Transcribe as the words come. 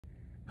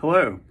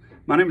Hello,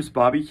 my name is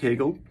Bobby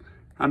Cagle.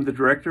 I'm the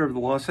director of the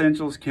Los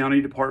Angeles County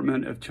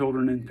Department of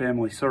Children and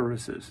Family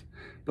Services.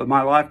 But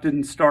my life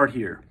didn't start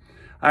here.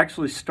 I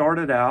actually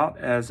started out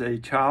as a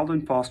child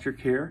in foster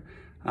care,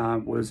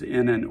 was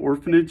in an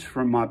orphanage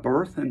from my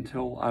birth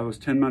until I was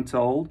 10 months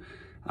old.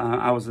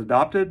 I was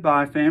adopted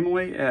by a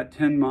family at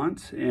 10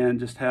 months and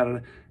just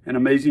had an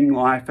amazing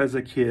life as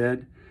a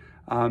kid.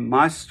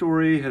 My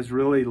story has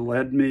really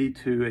led me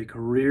to a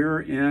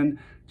career in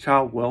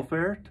child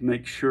welfare to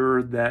make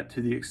sure that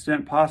to the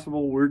extent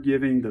possible we're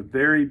giving the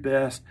very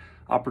best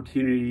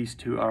opportunities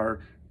to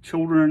our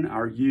children,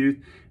 our youth,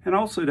 and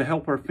also to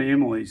help our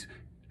families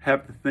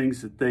have the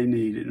things that they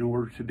need in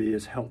order to be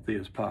as healthy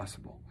as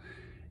possible.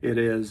 It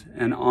is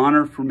an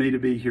honor for me to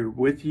be here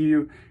with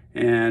you,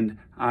 and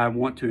I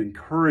want to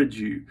encourage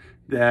you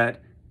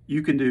that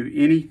you can do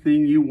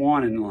anything you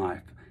want in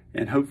life,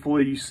 and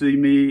hopefully you see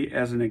me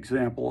as an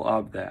example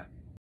of that.